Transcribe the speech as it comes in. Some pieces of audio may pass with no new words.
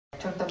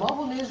took the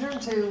mobile newsroom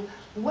to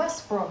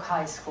Westbrook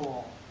High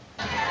School.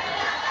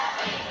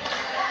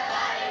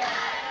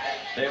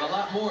 They have a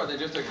lot more than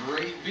just a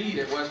great beat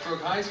at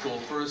Westbrook High School.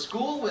 For a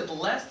school with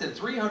less than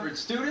 300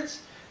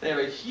 students, they have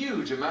a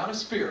huge amount of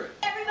spirit.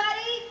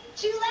 Everybody,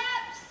 2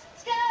 laps,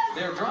 let's go!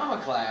 Their drama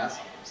class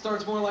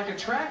starts more like a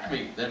track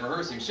meet than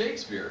rehearsing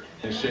Shakespeare.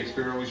 Is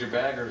Shakespeare always your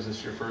bag, or is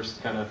this your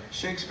first kind of...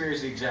 Shakespeare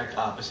is the exact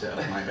opposite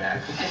of my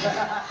bag.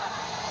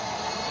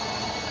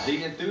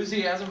 The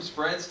enthusiasm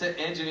spreads to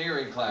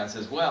engineering class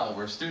as well,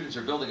 where students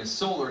are building a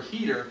solar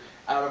heater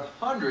out of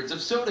hundreds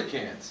of soda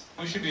cans.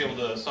 We should be able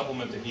to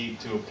supplement the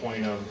heat to a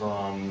point of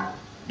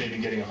maybe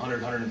getting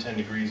 100, 110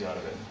 degrees out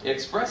of it.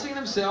 Expressing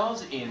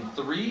themselves in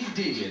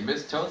 3D in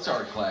Miss Toth's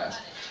art class,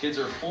 kids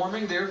are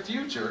forming their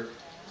future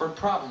for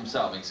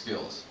problem-solving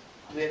skills.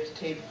 We have to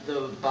tape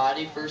the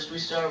body. First we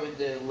start with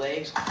the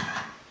legs.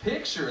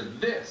 Picture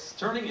this,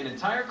 turning an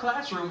entire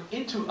classroom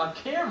into a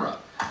camera.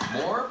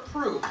 More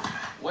proof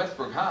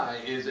Westbrook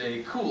High is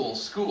a cool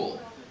school.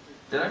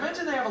 Did I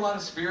mention they have a lot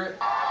of spirit?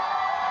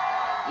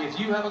 If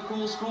you have a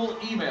cool school,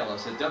 email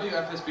us at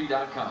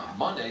WFSB.com.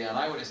 Monday on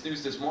Eyewitness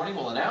News This Morning,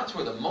 we'll announce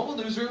where the mobile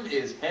newsroom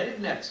is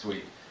headed next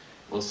week.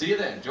 We'll see you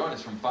then. Join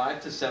us from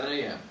 5 to 7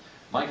 a.m.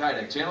 Mike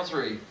Heideck, Channel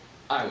 3,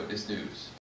 Eyewitness News.